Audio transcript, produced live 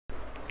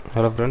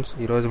Hello friends,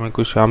 ఈరోజు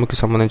మీకు షామికి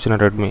సంబంధించిన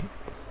రెడ్మీ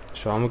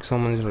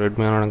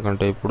అనడం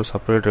కంటే ఇప్పుడు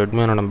సపరేట్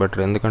రెడ్మీ అనడం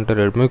బెటర్. ఎందుకంటే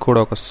రెడ్మీ కూడా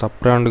ఒక సబ్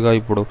బ్రాండ్గా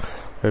ఇప్పుడు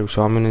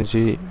షామి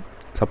నుంచి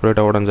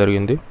సపరేట్ అవ్వడం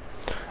జరిగింది.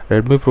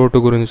 రెడ్మీ ప్రో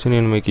 2 గురించి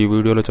నేను మీకు ఈ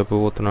వీడియోలో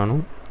చెప్పబోతున్నాను.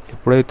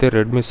 ఎప్పుడైతే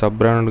రెడ్మీ సబ్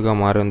బ్రాండ్గా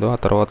మారిందో ఆ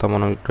తర్వాత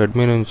మనం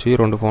రెడ్మీ నుంచి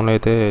 2 ఫోన్లు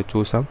అయితే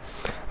చూసాం.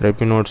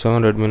 రెడ్మీ నోట్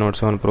 7, రెడ్మీ నోట్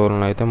 7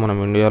 ప్రోలను అయితే మనం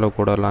ఇండియాలో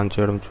కూడా లాంచ్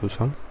చేయడం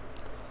చూసాం.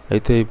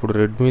 అయితే ఇప్పుడు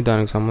రెడ్మీ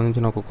దానికి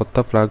సంబంధించిన ఒక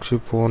కొత్త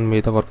ఫ్లాగ్షిప్ ఫోన్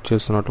మీద వర్క్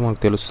చేస్తున్నట్టు మనకు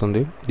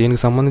తెలుస్తుంది. దీనికి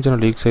సంబంధించిన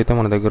లీక్స్ అయితే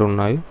మన దగ్గర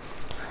ఉన్నాయి.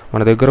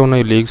 ఉన్న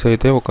ఈ లీక్స్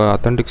అయితే ఒక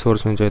అథెంటిక్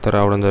సోర్స్ నుంచి అయితే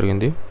రావడం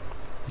జరిగింది.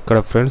 ఇక్కడ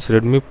ఫ్రెండ్స్,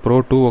 రెడ్మీ ప్రో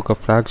 2 ఒక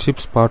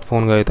ఫ్లాగ్షిప్ స్మార్ట్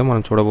ఫోన్గా అయితే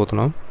మనం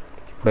చూడబోతున్నాం.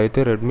 ఇప్పుడైతే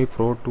రెడ్మీ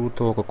ప్రో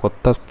 2తో ఒక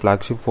కొత్త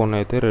ఫ్లాగ్షిప్ ఫోన్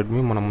అయితే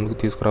రెడ్మీ మన ముందుకు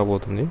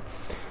తీసుకురాబోతుంది.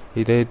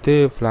 ఇదైతే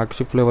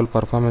ఫ్లాగ్షిప్ లెవెల్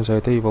పర్ఫార్మెన్స్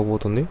అయితే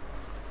ఇవ్వబోతుంది.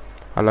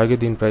 అలాగే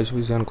దీని ప్రైస్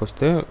విషయానికి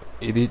వస్తే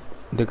ఇది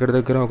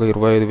దగ్గర ఒక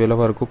 25,000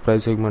 వరకు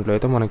ప్రైస్ సెగ్మెంట్లో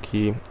అయితే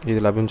మనకి ఇది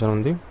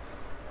లభించనుంది.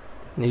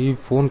 ఈ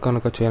ఫోన్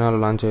కనుక చైనాలో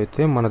లాంచ్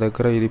అయితే మన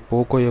దగ్గర ఇది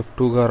పోకో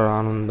F2గా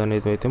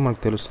రానుందనేది అయితే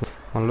మనకు తెలుస్తుంది.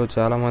 మనలో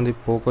చాలామంది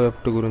పోకో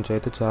F2 గురించి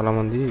అయితే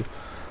చాలామంది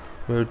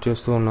వెయిట్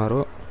చేస్తూ ఉన్నారు.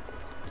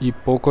 ఈ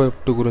పోకో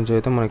F2 గురించి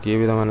అయితే మనకి ఏ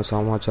విధమైన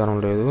సమాచారం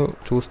లేదు.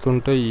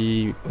 చూస్తుంటే ఈ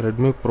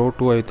రెడ్మీ ప్రో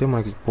 2 అయితే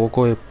మనకి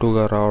పోకో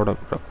F2గా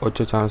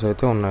వచ్చే ఛాన్స్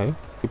అయితే ఉన్నాయి.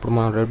 ఇప్పుడు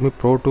మన రెడ్మీ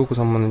ప్రో 2కు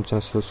సంబంధించిన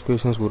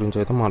స్పెసిఫికేషన్స్ గురించి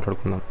అయితే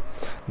మాట్లాడుకుందాం.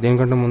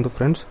 దీనికంటే ముందు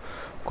ఫ్రెండ్స్,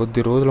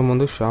 కొద్ది రోజుల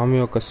ముందు షామి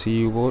యొక్క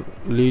CEO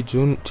లీ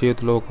జూన్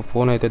చేతిలో ఒక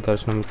ఫోన్ అయితే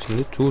దర్శనం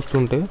ఇచ్చింది.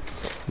 చూస్తుంటే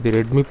ఇది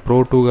రెడ్మీ ప్రో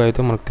 2గా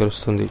అయితే మనకు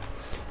తెలుస్తుంది.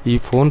 ఈ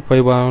ఫోన్ పై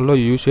భాగంలో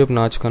యూ షేప్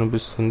నాచ్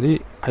కనిపిస్తుంది.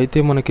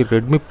 అయితే మనకి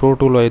రెడ్మీ ప్రో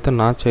 2లో అయితే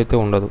నాచ్ అయితే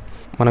ఉండదు.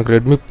 మనకి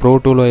రెడ్మీ ప్రో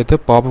 2లో అయితే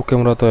పాపప్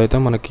కెమెరాతో అయితే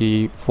మనకి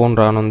ఫోన్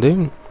రానుంది.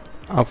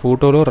 ఆ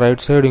ఫోటోలో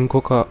రైట్ సైడ్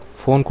ఇంకొక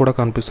ఫోన్ కూడా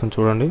కనిపిస్తుంది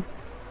చూడండి.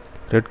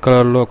 రెడ్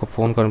కలర్లో ఒక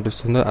ఫోన్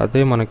కనిపిస్తుంది. అదే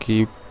మనకి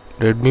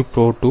రెడ్మీ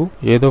ప్రో 2.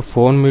 ఏదో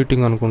ఫోన్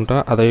మీటింగ్ అనుకుంటా.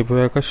 అది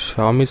అయిపోయాక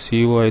షామి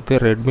CEO అయితే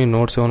రెడ్మీ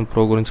నోట్ 7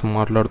 ప్రో గురించి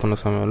మాట్లాడుతున్న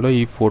సమయంలో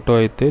ఈ ఫోటో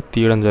అయితే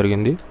తీయడం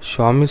జరిగింది.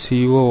 షామి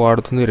CEO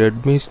వాడుతుంది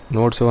రెడ్మీ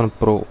నోట్ 7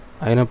 ప్రో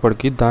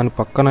అయినప్పటికీ దాని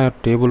పక్కన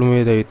టేబుల్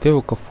మీద అయితే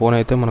ఒక ఫోన్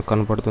అయితే మనకు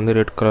కనపడుతుంది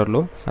రెడ్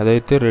కలర్లో.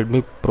 అదైతే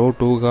రెడ్మీ ప్రో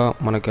 2గా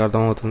మనకి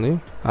అర్థమవుతుంది.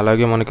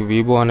 అలాగే మనకి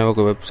వివో అనే ఒక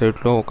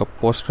వెబ్సైట్లో ఒక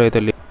పోస్టర్ అయితే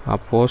ఆ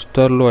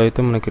పోస్టర్లో అయితే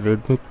మనకి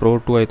రెడ్మీ ప్రో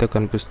 2 అయితే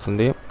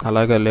కనిపిస్తుంది.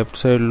 అలాగే లెఫ్ట్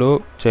సైడ్లో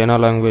చైనా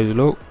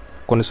లాంగ్వేజ్లో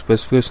కొన్ని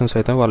స్పెసిఫికేషన్స్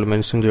అయితే వాళ్ళు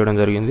మెన్షన్ చేయడం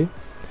జరిగింది.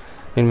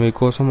 నేను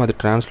మీకోసం అది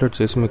ట్రాన్స్లేట్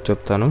చేసి మీకు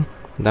చెప్తాను.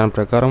 దాని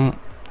ప్రకారం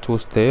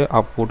చూస్తే ఆ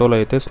ఫోటోలో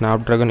అయితే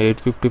స్నాప్డ్రాగన్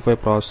 855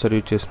 ప్రాసెసర్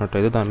యూజ్ చేసినట్టు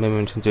అయితే దాని మీద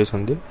మెన్షన్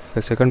చేసింది.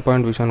 సెకండ్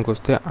పాయింట్ విషయానికి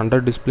వస్తే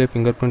under display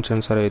finger print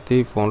censor అయితే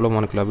ఈ ఫోన్లో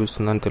మనకు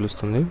లభిస్తుందని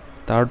తెలుస్తుంది.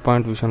 థర్డ్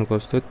పాయింట్ విషయానికి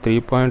వస్తే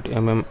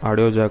 3.mm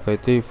ఆడియో జాక్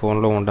అయితే ఈ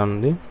ఫోన్లో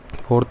ఉండనుంది.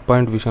 ఫోర్త్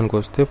పాయింట్ విషయానికి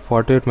వస్తే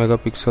 48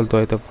 మెగాపిక్సెల్తో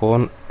అయితే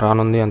ఫోన్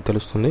రానుంది అని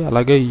తెలుస్తుంది.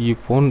 అలాగే ఈ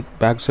ఫోన్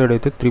బ్యాక్ సైడ్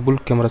అయితే ట్రిపుల్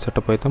కెమెరా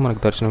సెటప్ అయితే మనకు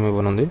దర్శనం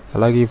ఇవ్వనుంది.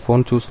 అలాగే ఈ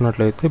ఫోన్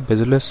చూసినట్లయితే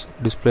బెజ్లెస్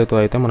డిస్ప్లేతో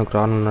అయితే మనకు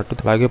రానున్నట్టు.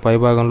 అలాగే పై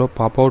భాగంలో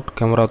పాప్అవుట్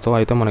కెమెరాతో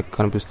అయితే మనకి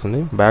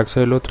కనిపిస్తుంది. బ్యాక్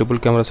సైడ్ లో ట్రిపుల్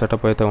కెమెరా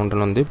సెటప్ అయితే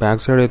ఉండనుంది.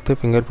 బ్యాక్ సైడ్ అయితే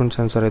ఫింగర్ ప్రింట్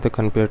సెన్సార్ అయితే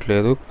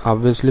కనిపించట్లేదు.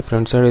 ఆబ్వియస్లీ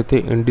ఫ్రంట్ సైడ్ అయితే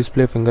in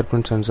display finger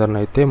print censor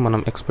అయితే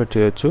మనం ఎక్స్పెక్ట్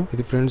చేయొచ్చు.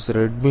 ఇది ఫ్రెండ్స్,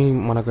 రెడ్మీ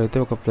మనకైతే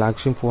ఒక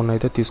ఫ్లాగ్షిప్ ఫోన్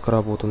అయితే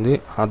తీసుకురాబోతుంది.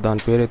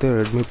 దాని పేరు అయితే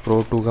రెడ్మీ ప్రో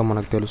 2గా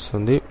మనకు తెలుస్తుంది.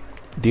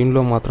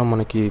 దీనిలో మాత్రం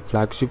మనకి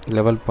ఫ్లాగ్షిప్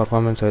లెవెల్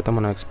పర్ఫార్మెన్స్ అయితే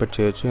మనం ఎక్స్పెక్ట్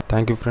చేయొచ్చు.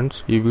 Thank you friends.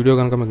 ఈ వీడియో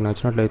కనుక మీకు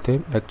నచ్చినట్లయితే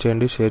లైక్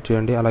చేయండి, షేర్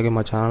చేయండి. అలాగే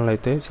మా ఛానల్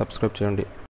అయితే సబ్స్క్రైబ్ చేయండి.